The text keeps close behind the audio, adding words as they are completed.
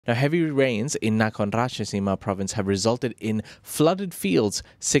Now, heavy rains in Nakhon Ratchasima province have resulted in flooded fields,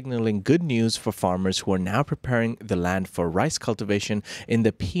 signaling good news for farmers who are now preparing the land for rice cultivation in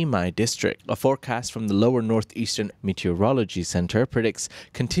the Phimai district. A forecast from the Lower Northeastern Meteorology Centre predicts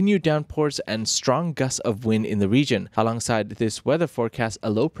continued downpours and strong gusts of wind in the region. Alongside this weather forecast, a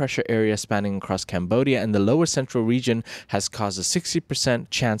low-pressure area spanning across Cambodia and the lower central region has caused a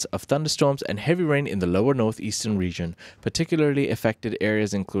 60% chance of thunderstorms and heavy rain in the lower northeastern region. Particularly affected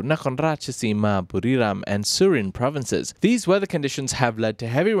areas include Nakhon Ratchasima, Buriram and Surin provinces. These weather conditions have led to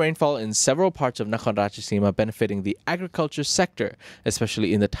heavy rainfall in several parts of Nakhon Ratchasima, benefiting the agriculture sector,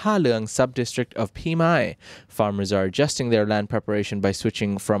 especially in the Tha Leung sub-district of Phimai. Farmers are adjusting their land preparation by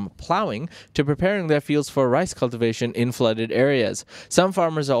switching from plowing to preparing their fields for rice cultivation in flooded areas. Some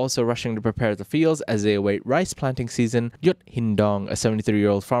farmers are also rushing to prepare the fields as they await rice planting season. Yut Hindong, a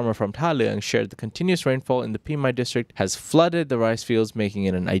 73-year-old farmer from Tha Leung, shared the continuous rainfall in the Phimai district has flooded the rice fields, making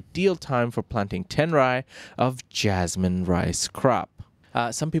it an ideal time for planting 10 rai of jasmine rice crop.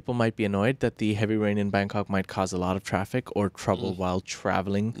 Some people might be annoyed that the heavy rain in Bangkok might cause a lot of traffic or trouble while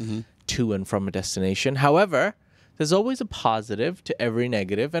traveling to and from a destination. However, there's always a positive to every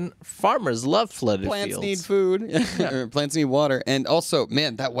negative, and farmers love flooded Plants fields. need food. Plants need water. And also,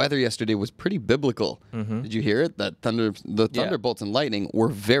 man, that weather yesterday was pretty biblical. Did you hear it? The thunderbolts and lightning were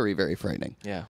very, very frightening. Yeah.